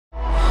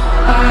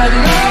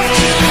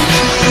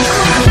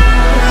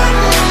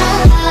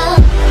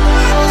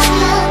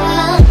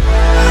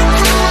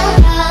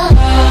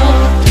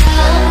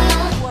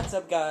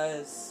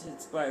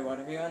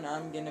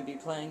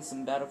playing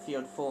some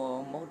Battlefield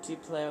 4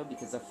 multiplayer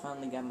because I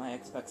finally got my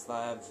Xbox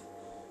Live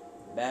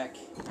back,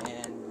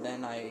 and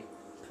then I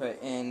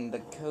put in the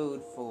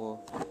code for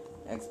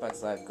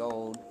Xbox Live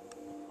Gold.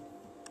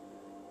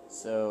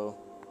 So,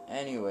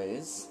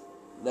 anyways,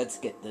 let's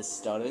get this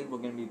started. We're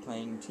going to be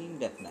playing Team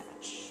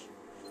Deathmatch.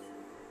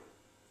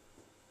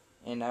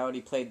 And I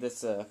already played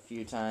this a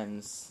few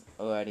times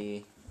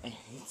already, and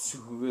it's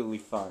really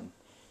fun.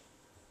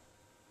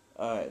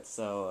 Alright,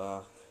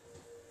 so,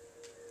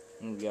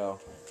 here we go.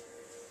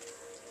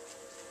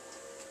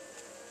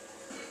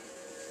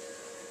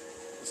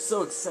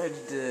 So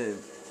excited to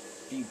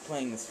be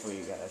playing this for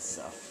you guys,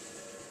 so.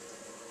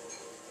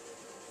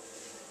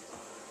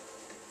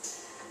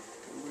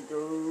 Here we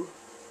go.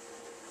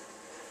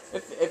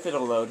 If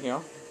it'll load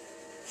here.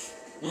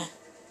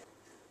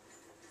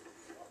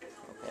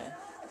 Okay.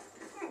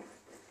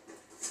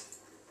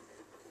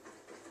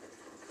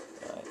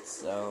 Alright,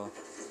 so.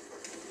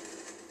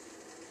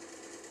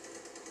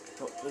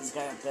 Oh, there's a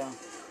guy up there.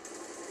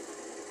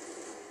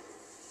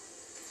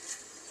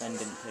 Ben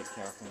didn't take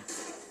care of me.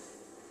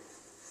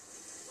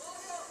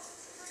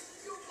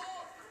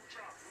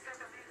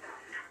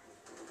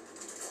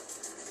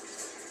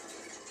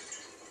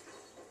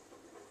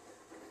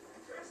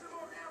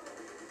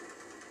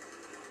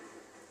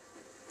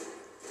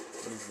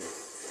 What is this?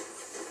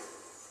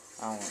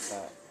 I don't want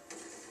that.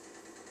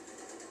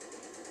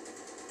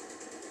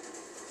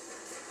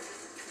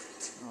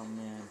 Oh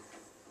man.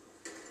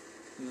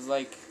 This is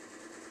like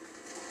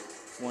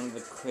one of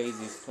the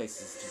craziest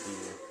places to be.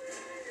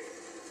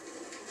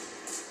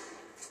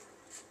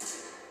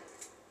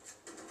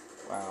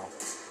 Wow.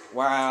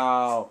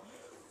 Wow.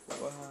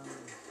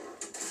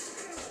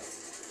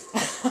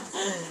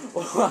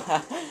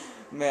 Wow.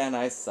 Man,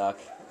 I suck.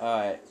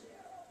 Alright.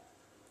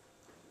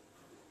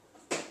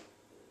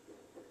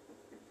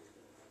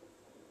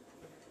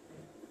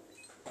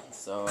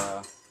 So,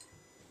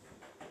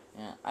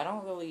 yeah, I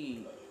don't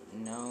really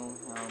know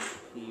how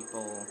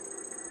people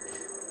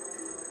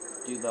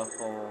do the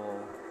whole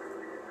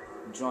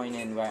join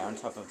in right on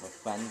top of a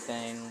friend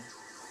thing.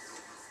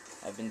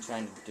 I've been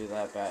trying to do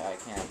that, but I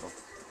can't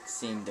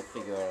seem to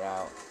figure it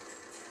out.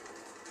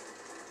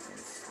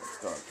 Let's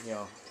go up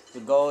here.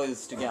 The goal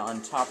is to get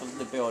on top of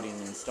the building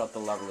and start the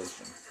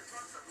revolution.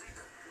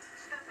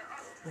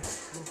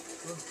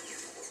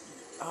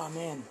 Oh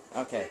man,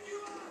 okay.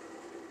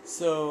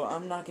 So,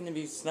 I'm not going to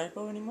be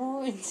sniper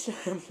anymore, instead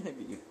I'm going to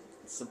be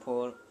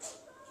support.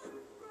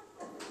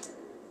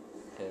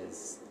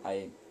 Because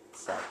I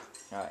suck.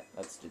 Alright,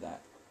 let's do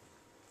that.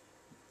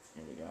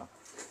 Here we go.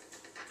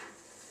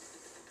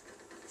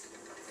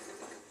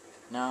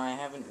 Now, I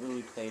haven't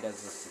really played as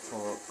a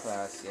support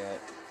class yet.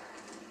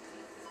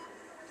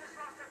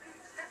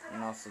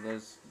 And also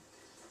there's...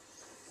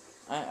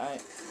 I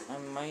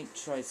might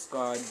try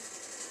squad...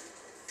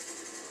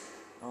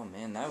 Oh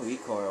man, that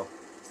recoil.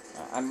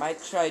 I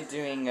might try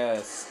doing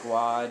a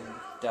squad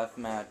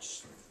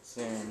deathmatch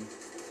soon.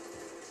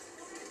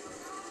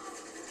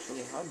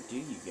 Actually, how do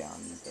you get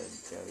on the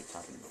very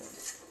top of the building?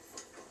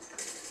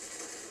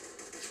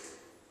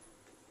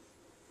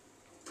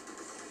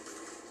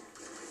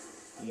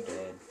 You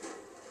did.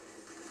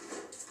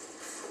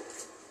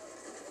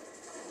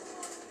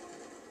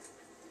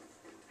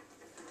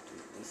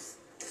 Dude, this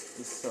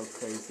is so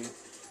crazy.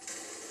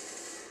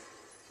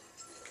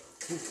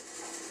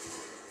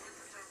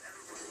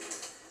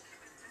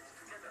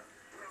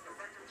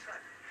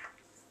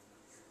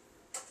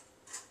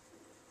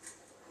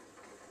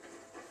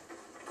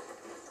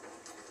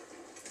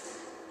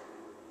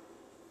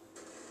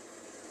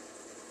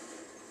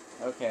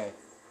 Okay.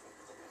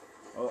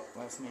 Oh,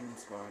 last man in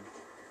squad.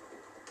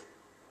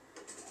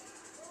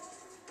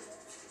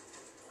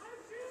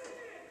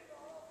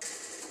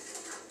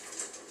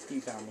 He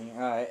found me.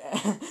 Alright.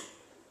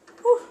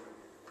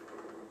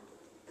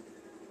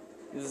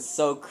 This is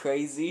so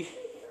crazy.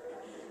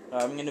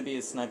 I'm gonna be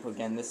a sniper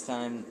again this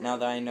time. Now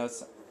that I know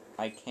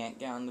I can't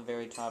get on the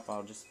very top,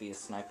 I'll just be a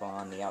sniper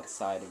on the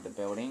outside of the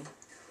building.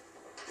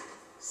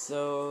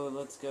 So,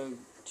 let's go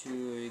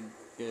to a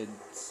good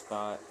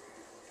spot.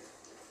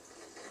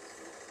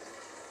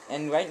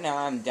 And right now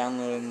I'm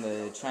downloading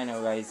the China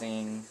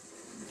Rising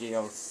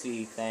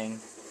DLC thing,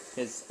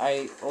 because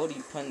I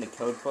already put in the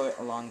code for it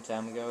a long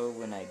time ago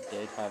when I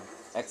did have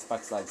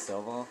Xbox Live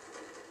Silver.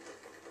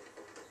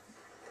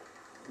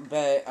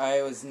 But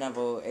I was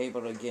never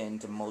able to get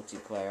into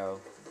multiplayer,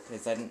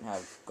 because I didn't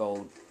have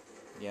gold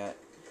yet.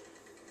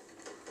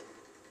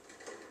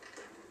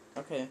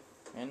 Okay,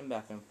 random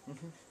bathroom.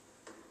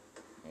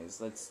 Anyways,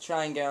 let's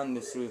try and get on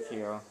this roof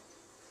here.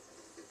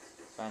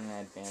 Find an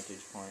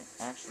advantage point.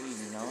 Actually,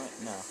 you know what?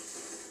 No.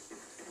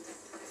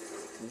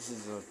 This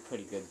is a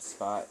pretty good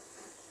spot.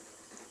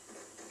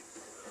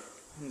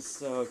 I'm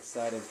so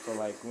excited for,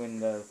 like, when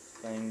the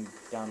thing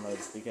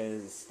downloads,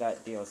 because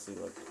that DLC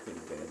looked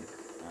pretty good.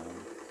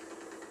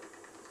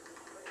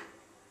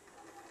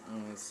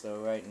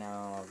 So right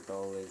now, our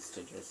goal is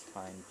to just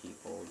find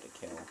people to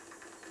kill.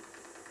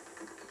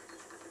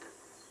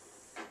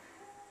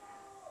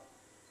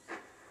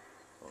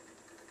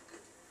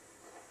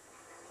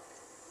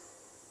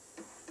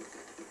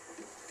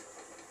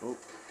 Oh.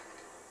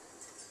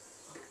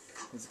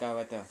 There's a guy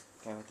right there.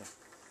 Guy right there.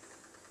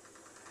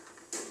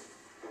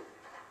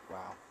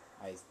 Wow.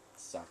 I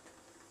suck.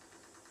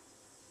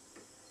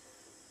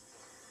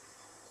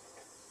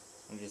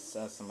 I just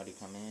saw somebody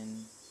come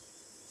in.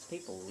 There's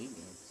people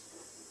leaving.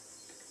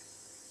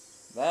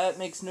 That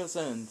makes no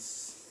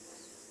sense.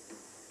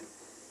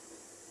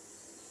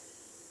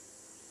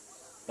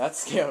 That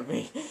scared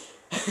me.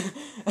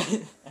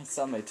 I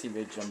saw my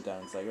teammate jump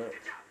down. It's like, oh.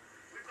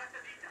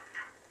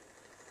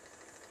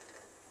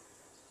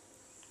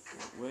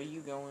 Where are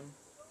you going?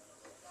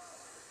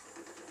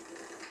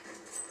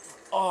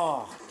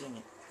 Oh, dang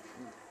it.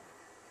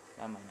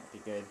 That might not be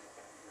good.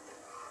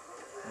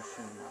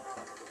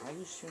 Why are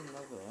you shooting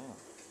over there?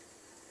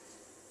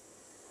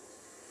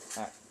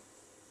 Alright.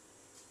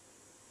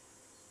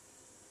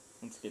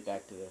 Let's get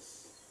back to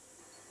this.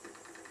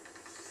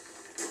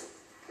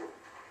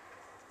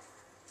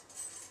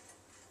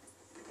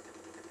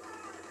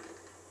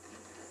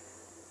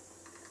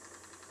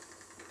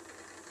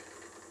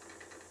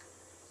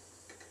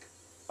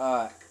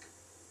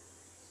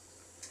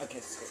 Okay,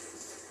 so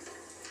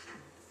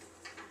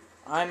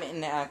I'm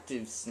an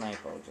active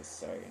sniper, just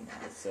so you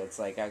know. So it's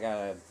like I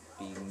gotta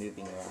be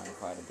moving around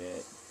quite a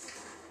bit.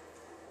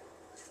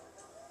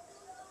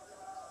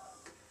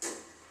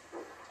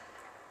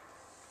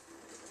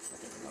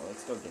 Okay, no,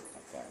 let's go get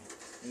that guy.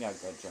 We gotta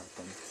go jump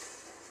him.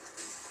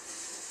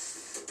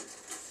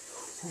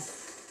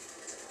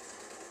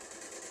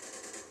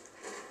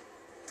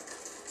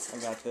 I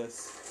got this.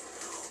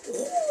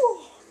 Ooh.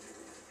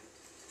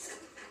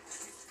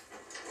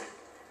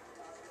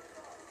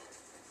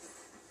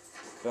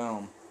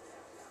 Boom.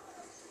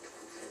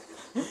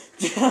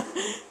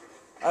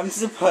 I'm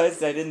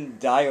surprised I didn't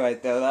die right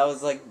there. That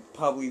was like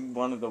probably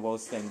one of the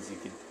worst things you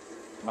could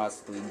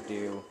possibly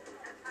do.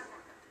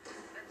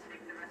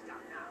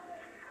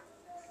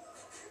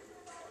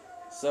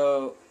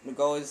 So the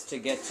goal is to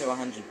get to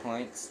 100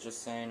 points,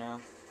 just so you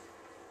know.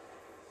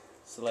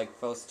 So like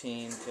first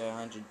team to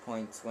 100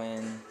 points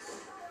wins.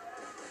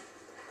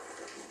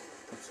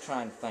 Let's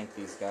try and flank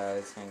these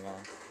guys. Hang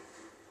on.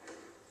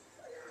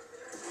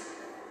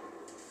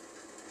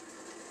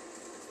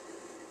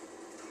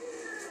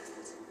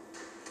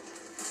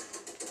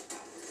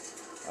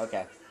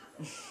 Okay.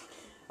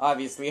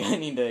 Obviously, I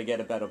need to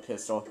get a better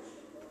pistol.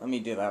 Let me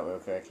do that real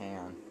quick. Hang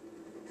on.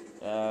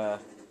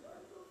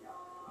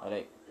 Let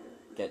it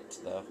get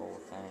to the whole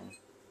thing.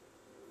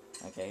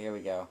 Okay, here we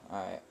go.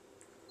 Alright.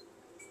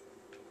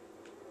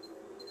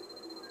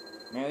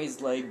 Mary's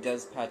leg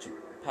does pack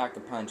a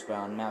punch, but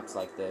on maps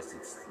like this,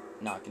 it's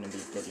not going to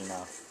be good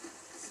enough.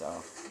 So,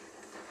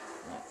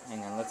 right,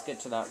 hang on. Let's get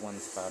to that one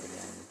spot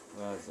again.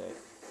 Where is it?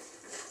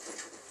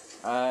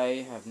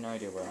 I have no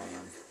idea where I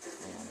am.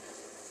 Hang on.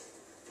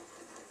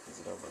 Is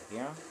it over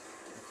here?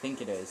 I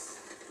think it is.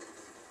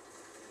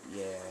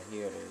 Yeah,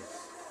 here it is.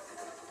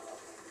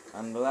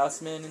 I'm the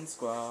last man in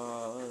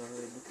squad.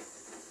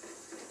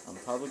 I'm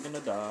probably gonna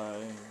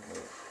die.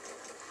 Wait,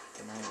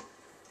 can I?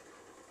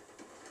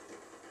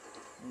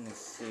 Let's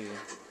see.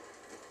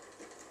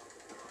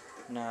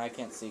 No, I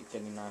can't see it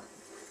good enough.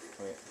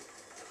 Wait.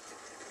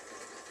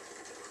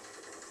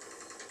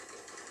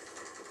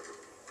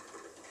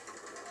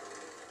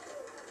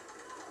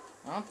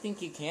 I don't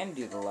think you can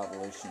do the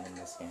levolution in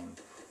this game.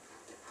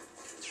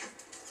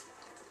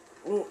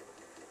 Ooh.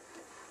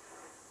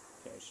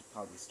 Okay, I should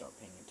probably start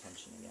paying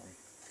attention again.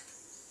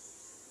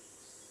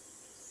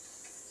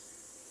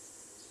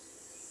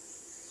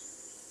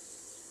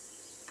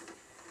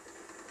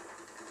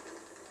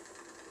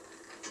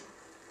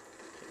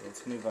 Okay,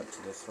 let's move up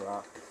to this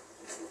rock.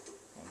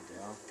 There we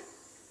go.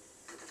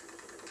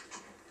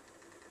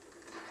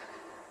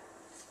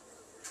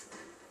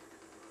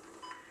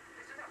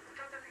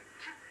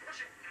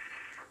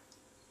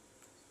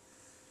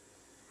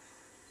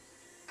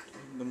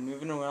 I'm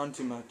moving around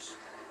too much.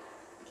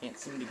 Can't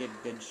seem to get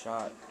a good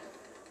shot.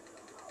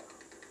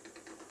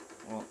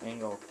 Well,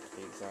 angle to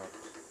be exact.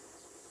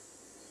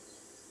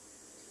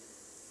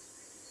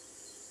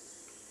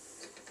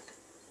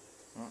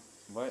 Oh,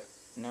 what?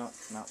 No,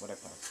 not what I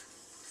thought.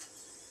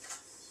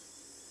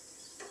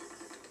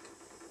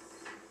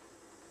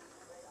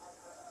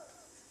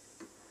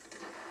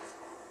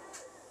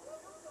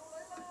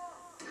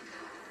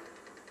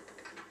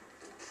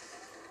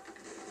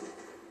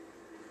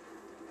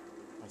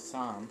 I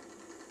saw him.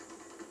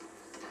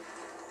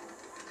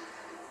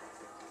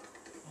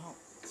 Oh,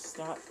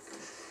 stop.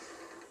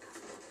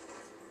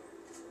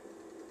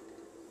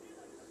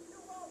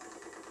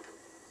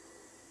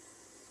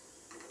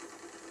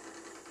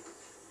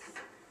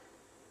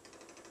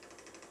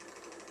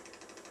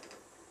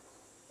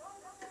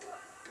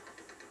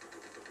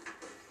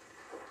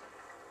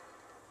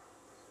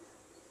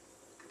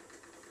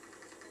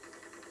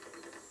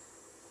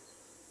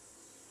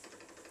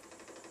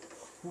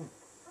 Whew.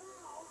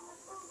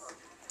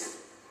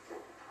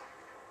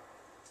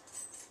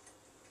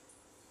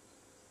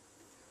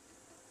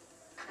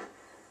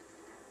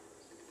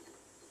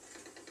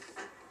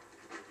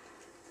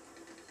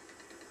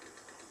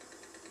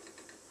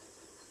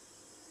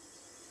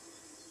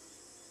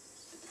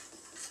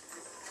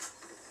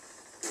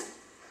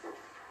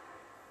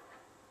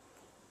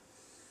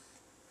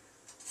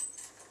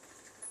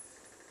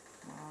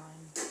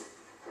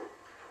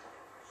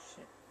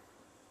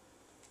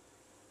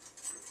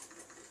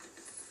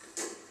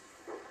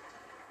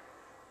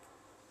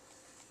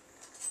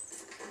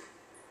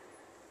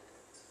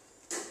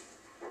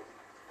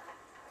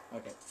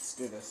 Okay, let's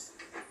do this.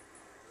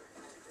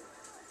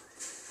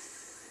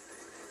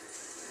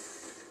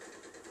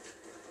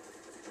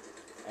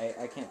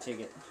 I can't take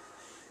it.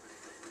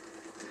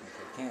 Okay,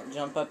 can't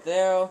jump up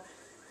there.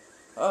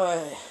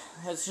 Alright,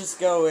 let's just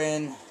go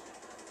in.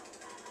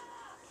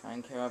 Try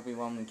and kill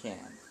everyone we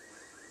can.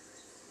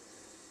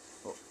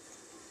 Oh.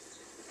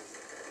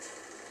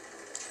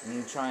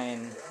 And try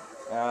and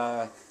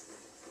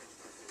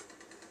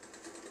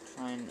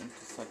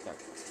intercept that.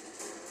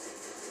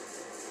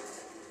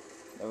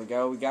 There we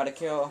go, we got a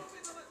kill.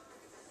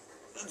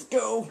 Let's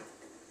go!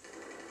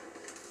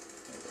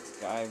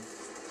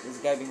 There's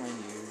a guy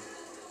behind you.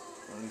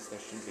 At least there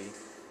should be.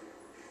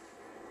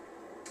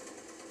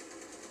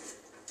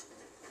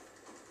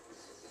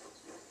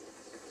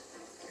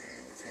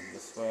 Let's head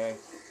this way.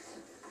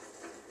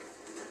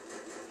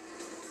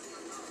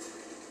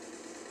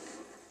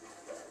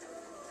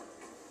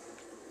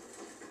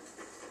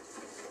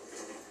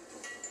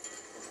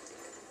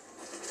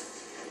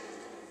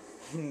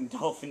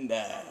 Dolphin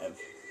dive.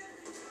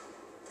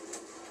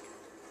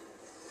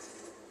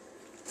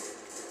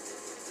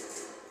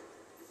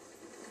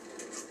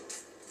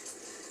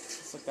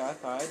 Just like that, I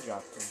thought I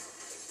dropped him.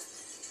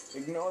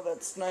 Ignore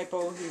that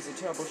sniper, he's a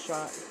terrible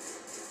shot.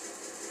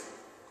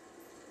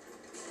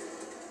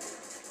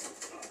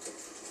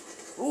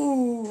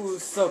 Ooh,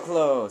 so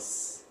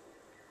close.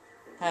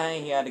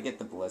 Hey, he had to get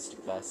the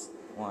ballistic vest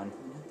one.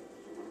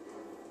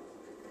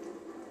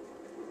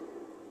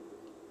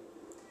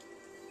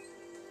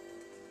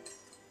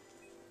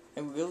 I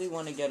really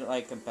want to get,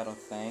 like, a better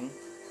thing.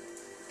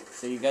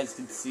 So you guys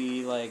can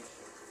see, like,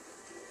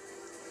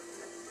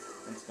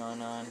 what's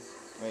going on.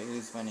 Wait,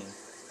 who's winning?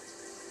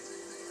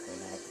 Wait,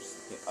 no,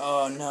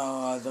 oh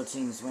no, other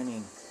team's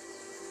winning.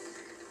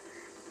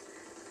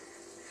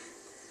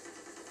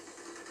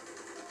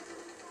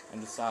 I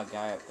just saw a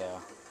guy up there.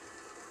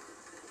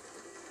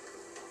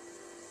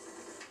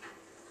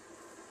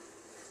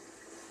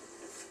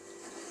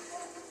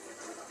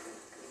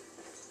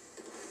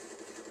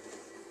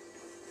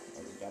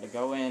 We gotta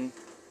go in.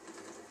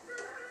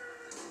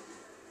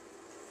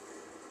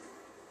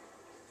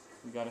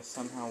 We gotta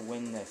somehow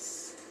win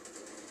this.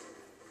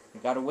 We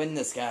gotta win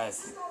this,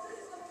 guys.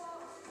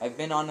 I've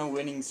been on a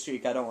winning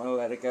streak. I don't want to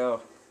let it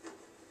go.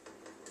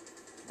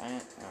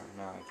 Oh,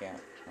 no, I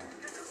can't. No.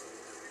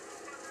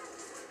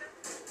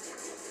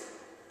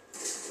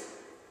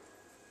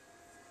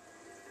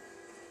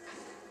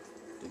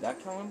 Did that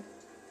kill him?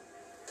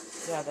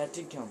 Yeah, that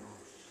did kill him. Oh,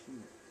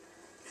 shoot.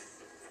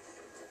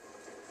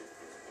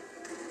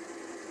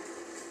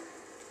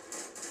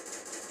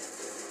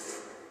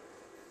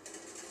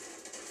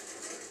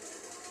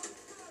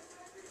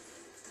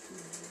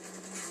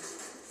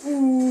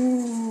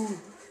 Ooh,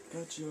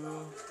 gotcha.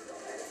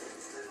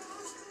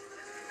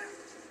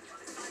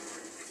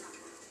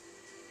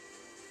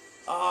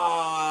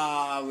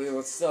 Ah, we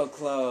were so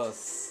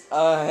close.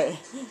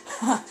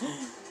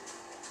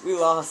 We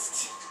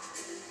lost.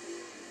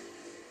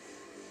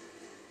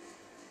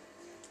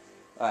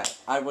 Alright,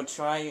 I will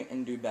try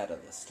and do better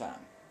this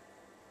time.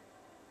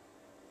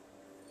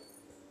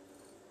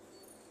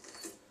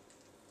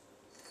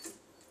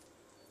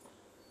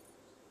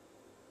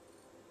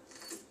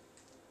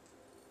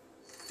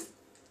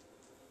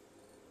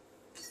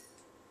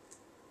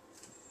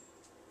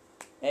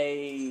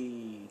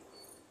 Hey,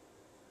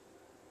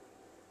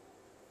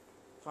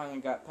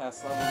 finally got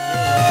past level 0.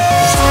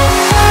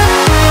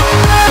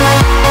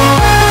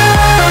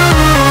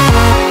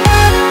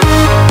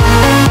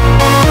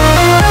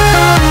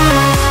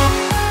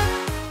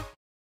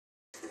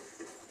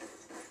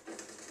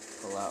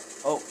 Pull out.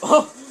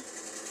 Oh,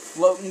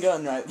 floating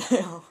gun right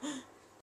there.